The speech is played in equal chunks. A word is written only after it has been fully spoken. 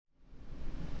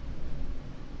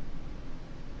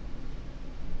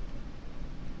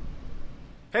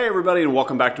Hey everybody, and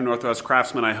welcome back to Northwest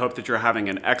Craftsman. I hope that you're having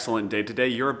an excellent day today.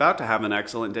 You're about to have an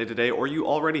excellent day today, or you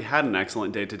already had an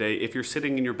excellent day today if you're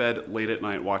sitting in your bed late at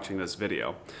night watching this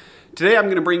video. Today I'm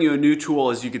going to bring you a new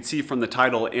tool, as you can see from the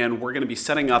title, and we're going to be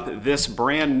setting up this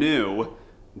brand new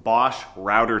Bosch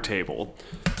router table.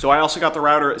 So I also got the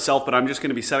router itself, but I'm just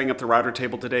going to be setting up the router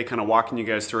table today, kind of walking you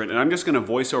guys through it, and I'm just going to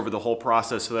voice over the whole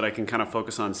process so that I can kind of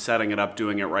focus on setting it up,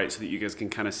 doing it right, so that you guys can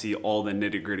kind of see all the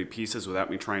nitty-gritty pieces without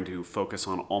me trying to focus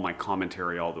on all my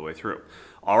commentary all the way through.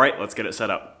 All right, let's get it set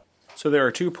up. So there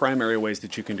are two primary ways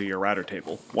that you can do your router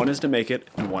table. One is to make it,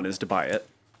 and one is to buy it.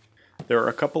 There are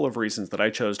a couple of reasons that I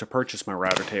chose to purchase my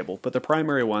router table, but the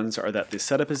primary ones are that the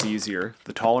setup is easier,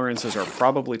 the tolerances are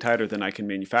probably tighter than I can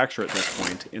manufacture at this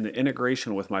point, and the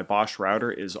integration with my Bosch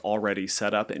router is already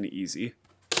set up and easy.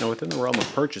 Now within the realm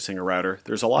of purchasing a router,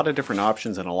 there's a lot of different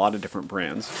options and a lot of different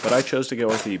brands, but I chose to go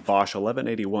with the Bosch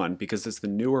 1181 because it's the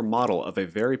newer model of a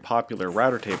very popular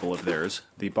router table of theirs,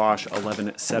 the Bosch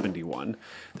 1171.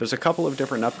 There's a couple of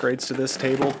different upgrades to this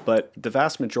table, but the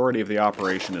vast majority of the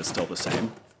operation is still the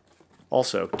same.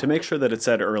 Also, to make sure that it's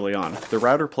said early on, the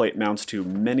router plate mounts to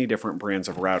many different brands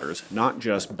of routers, not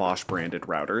just Bosch branded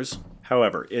routers.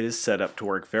 However, it is set up to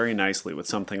work very nicely with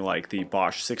something like the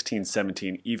Bosch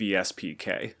 1617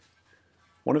 EVS-PK.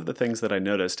 One of the things that I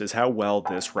noticed is how well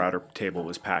this router table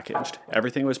was packaged.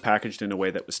 Everything was packaged in a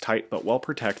way that was tight but well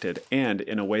protected, and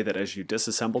in a way that as you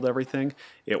disassembled everything,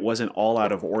 it wasn't all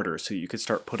out of order, so you could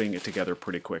start putting it together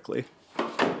pretty quickly.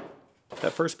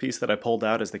 That first piece that I pulled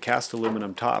out is the cast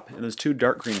aluminum top, and those two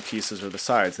dark green pieces are the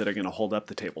sides that are going to hold up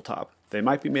the tabletop. They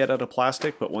might be made out of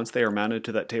plastic, but once they are mounted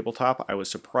to that tabletop, I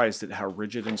was surprised at how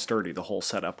rigid and sturdy the whole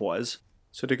setup was.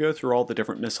 So to go through all the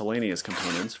different miscellaneous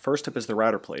components, first up is the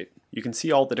router plate. You can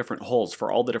see all the different holes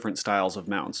for all the different styles of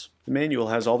mounts. The manual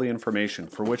has all the information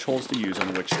for which holes to use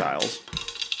on which styles.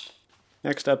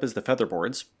 Next up is the feather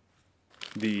boards,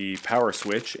 the power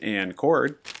switch and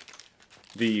cord,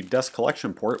 the dust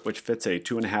collection port, which fits a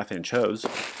 2.5-inch hose,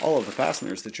 all of the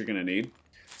fasteners that you're going to need,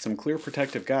 some clear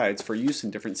protective guides for use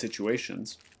in different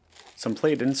situations, some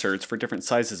plate inserts for different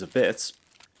sizes of bits,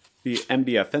 the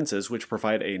MDF fences, which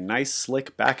provide a nice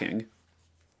slick backing,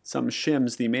 some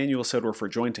shims the manual said were for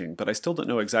jointing, but I still don't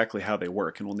know exactly how they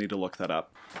work and we'll need to look that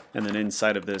up. And then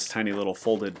inside of this tiny little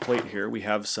folded plate here we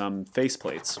have some face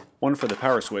plates, one for the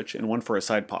power switch and one for a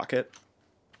side pocket.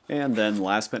 And then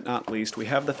last but not least, we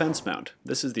have the fence mount.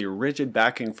 This is the rigid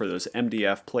backing for those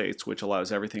MDF plates, which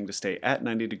allows everything to stay at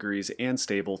 90 degrees and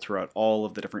stable throughout all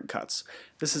of the different cuts.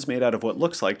 This is made out of what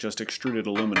looks like just extruded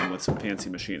aluminum with some fancy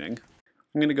machining.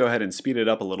 I'm going to go ahead and speed it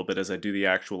up a little bit as I do the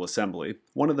actual assembly.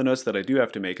 One of the notes that I do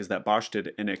have to make is that Bosch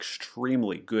did an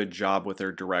extremely good job with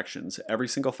their directions. Every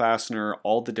single fastener,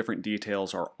 all the different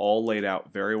details are all laid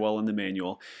out very well in the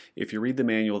manual. If you read the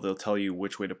manual, they'll tell you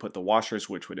which way to put the washers,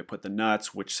 which way to put the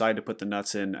nuts, which side to put the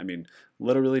nuts in. I mean,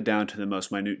 literally down to the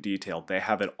most minute detail. They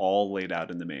have it all laid out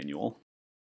in the manual.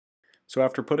 So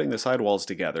after putting the sidewalls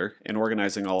together and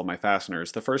organizing all of my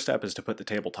fasteners, the first step is to put the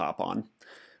tabletop on.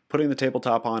 Putting the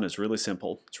tabletop on is really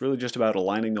simple. It's really just about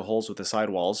aligning the holes with the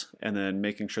sidewalls and then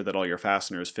making sure that all your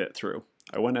fasteners fit through.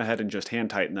 I went ahead and just hand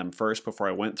tightened them first before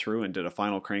I went through and did a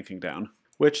final cranking down.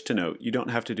 Which, to note, you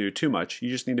don't have to do too much, you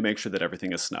just need to make sure that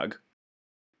everything is snug.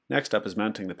 Next up is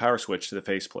mounting the power switch to the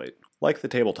faceplate. Like the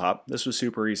tabletop, this was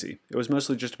super easy. It was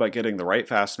mostly just about getting the right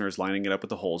fasteners, lining it up with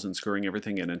the holes, and screwing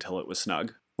everything in until it was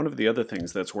snug. One of the other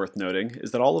things that's worth noting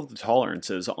is that all of the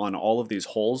tolerances on all of these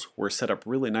holes were set up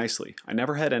really nicely. I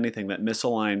never had anything that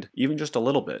misaligned even just a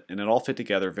little bit, and it all fit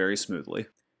together very smoothly.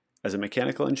 As a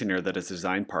mechanical engineer that has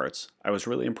designed parts, I was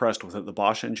really impressed with what the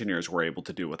Bosch engineers were able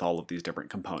to do with all of these different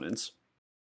components.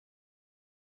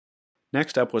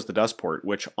 Next up was the dust port,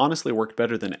 which honestly worked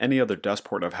better than any other dust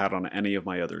port I've had on any of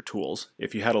my other tools.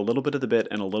 If you had a little bit of the bit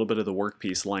and a little bit of the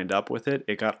workpiece lined up with it,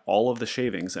 it got all of the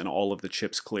shavings and all of the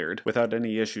chips cleared without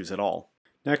any issues at all.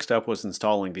 Next up was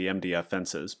installing the MDF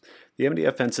fences. The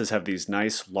MDF fences have these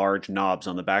nice large knobs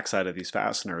on the backside of these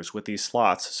fasteners with these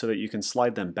slots so that you can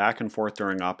slide them back and forth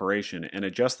during operation and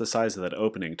adjust the size of that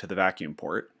opening to the vacuum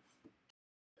port.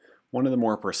 One of the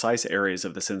more precise areas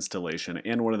of this installation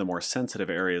and one of the more sensitive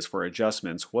areas for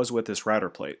adjustments was with this router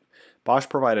plate. Bosch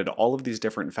provided all of these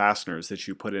different fasteners that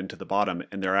you put into the bottom,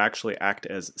 and they actually act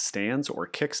as stands or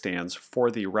kickstands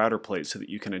for the router plate so that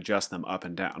you can adjust them up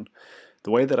and down.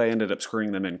 The way that I ended up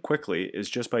screwing them in quickly is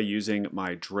just by using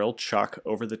my drill chuck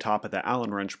over the top of the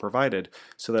Allen wrench provided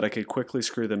so that I could quickly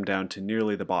screw them down to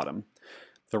nearly the bottom.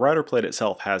 The router plate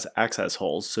itself has access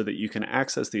holes so that you can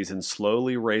access these and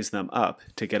slowly raise them up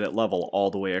to get it level all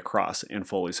the way across and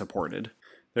fully supported.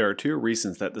 There are two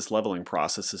reasons that this leveling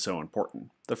process is so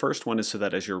important. The first one is so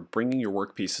that as you're bringing your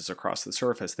workpieces across the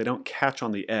surface, they don't catch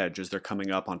on the edge as they're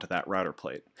coming up onto that router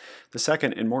plate. The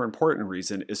second and more important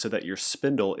reason is so that your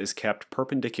spindle is kept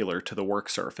perpendicular to the work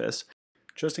surface.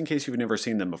 Just in case you've never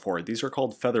seen them before, these are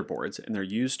called featherboards, and they're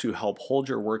used to help hold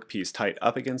your workpiece tight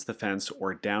up against the fence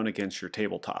or down against your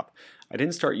tabletop. I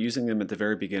didn't start using them at the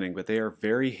very beginning, but they are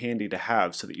very handy to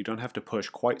have so that you don't have to push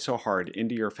quite so hard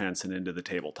into your fence and into the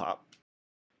tabletop.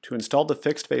 To install the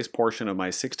fixed base portion of my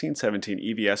 1617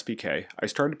 EVSPK, I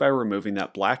started by removing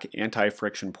that black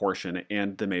anti-friction portion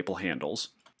and the maple handles.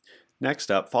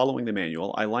 Next up, following the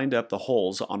manual, I lined up the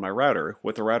holes on my router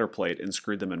with the router plate and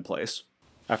screwed them in place.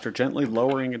 After gently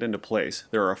lowering it into place,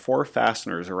 there are 4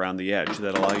 fasteners around the edge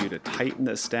that allow you to tighten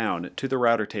this down to the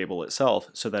router table itself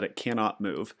so that it cannot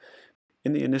move.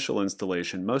 In the initial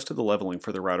installation, most of the leveling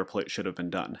for the router plate should have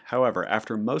been done. However,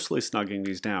 after mostly snugging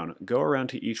these down, go around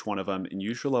to each one of them and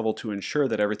use your level to ensure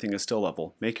that everything is still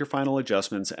level. Make your final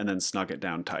adjustments and then snug it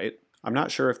down tight. I'm not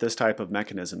sure if this type of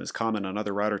mechanism is common on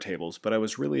other router tables, but I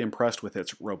was really impressed with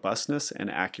its robustness and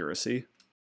accuracy.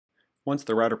 Once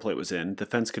the router plate was in, the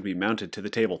fence could be mounted to the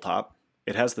tabletop.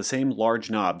 It has the same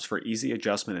large knobs for easy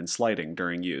adjustment and sliding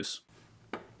during use.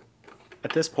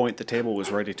 At this point, the table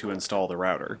was ready to install the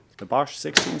router. The Bosch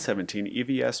 1617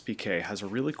 EVSPK has a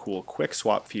really cool quick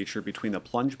swap feature between the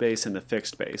plunge base and the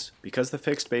fixed base. Because the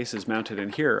fixed base is mounted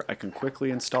in here, I can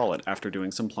quickly install it after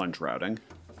doing some plunge routing.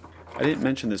 I didn't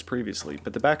mention this previously,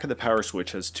 but the back of the power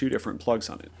switch has 2 different plugs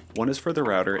on it. One is for the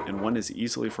router and one is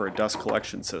easily for a dust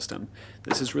collection system.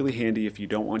 This is really handy if you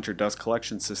don't want your dust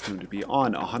collection system to be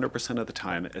on 100% of the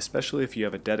time, especially if you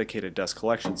have a dedicated dust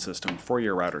collection system for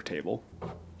your router table.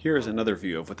 Here is another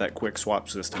view of what that quick swap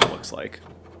system looks like.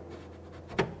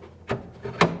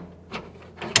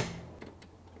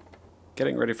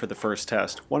 Getting ready for the first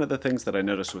test, one of the things that I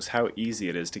noticed was how easy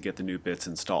it is to get the new bits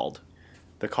installed.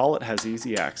 The collet has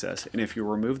easy access, and if you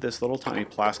remove this little tiny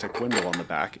plastic windle on the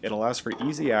back, it allows for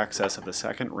easy access of the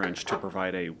second wrench to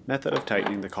provide a method of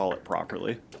tightening the collet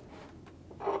properly.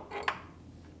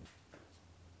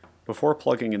 Before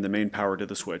plugging in the main power to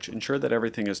the switch, ensure that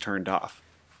everything is turned off.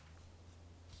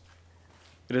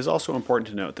 It is also important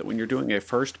to note that when you're doing a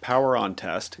first power on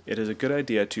test, it is a good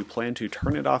idea to plan to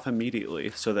turn it off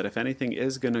immediately so that if anything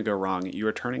is going to go wrong, you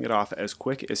are turning it off as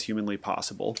quick as humanly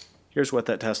possible. Here's what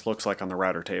that test looks like on the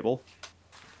router table.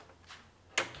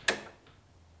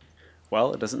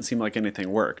 Well, it doesn't seem like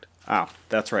anything worked.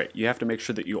 That's right, you have to make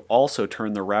sure that you also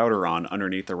turn the router on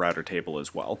underneath the router table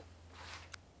as well.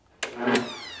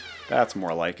 That's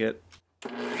more like it.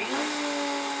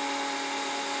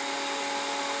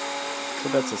 So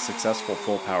that's a successful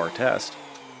full power test.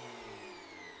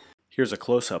 Here's a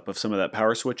close-up of some of that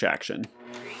power switch action.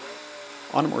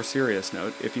 On a more serious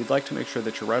note, if you'd like to make sure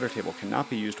that your router table cannot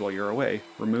be used while you're away,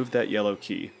 remove that yellow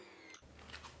key.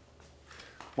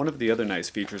 One of the other nice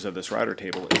features of this router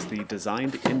table is the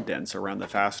designed indents around the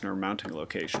fastener mounting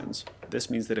locations. This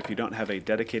means that if you don't have a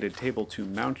dedicated table to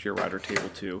mount your router table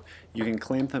to, you can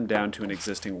clamp them down to an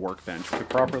existing workbench to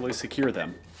properly secure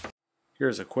them.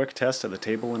 Here's a quick test of the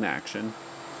table in action.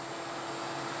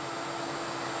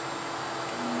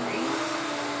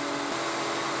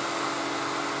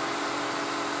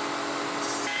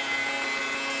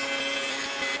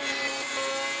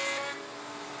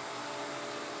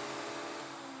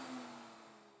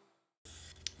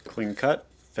 Clean cut,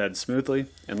 fed smoothly,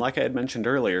 and like I had mentioned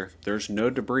earlier, there's no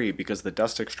debris because the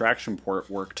dust extraction port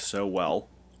worked so well.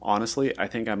 Honestly, I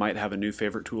think I might have a new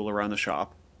favorite tool around the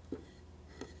shop.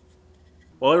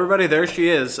 Well, everybody, there she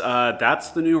is.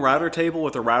 That's the new router table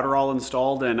with the router all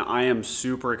installed, and I am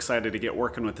super excited to get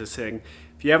working with this thing.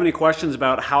 If you have any questions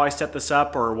about how I set this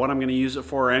up or what I'm going to use it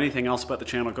for or anything else about the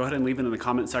channel, go ahead and leave it in the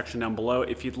comment section down below.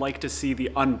 If you'd like to see the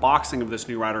unboxing of this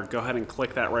new router, go ahead and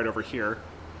click that right over here.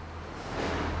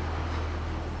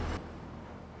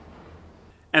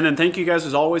 And then thank you guys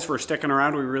as always for sticking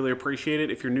around. We really appreciate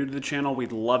it. If you're new to the channel,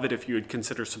 we'd love it if you would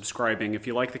consider subscribing. If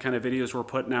you like the kind of videos we're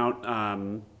putting out,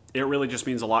 it really just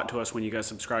means a lot to us when you guys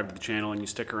subscribe to the channel and you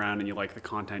stick around and you like the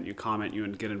content, you comment, you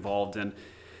get involved, and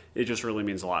it just really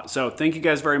means a lot. So thank you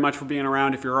guys very much for being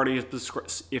around. If you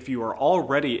are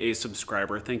already a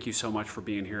subscriber, thank you so much for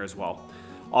being here as well.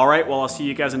 All right, well, I'll see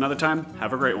you guys another time.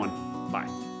 Have a great one.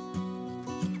 Bye.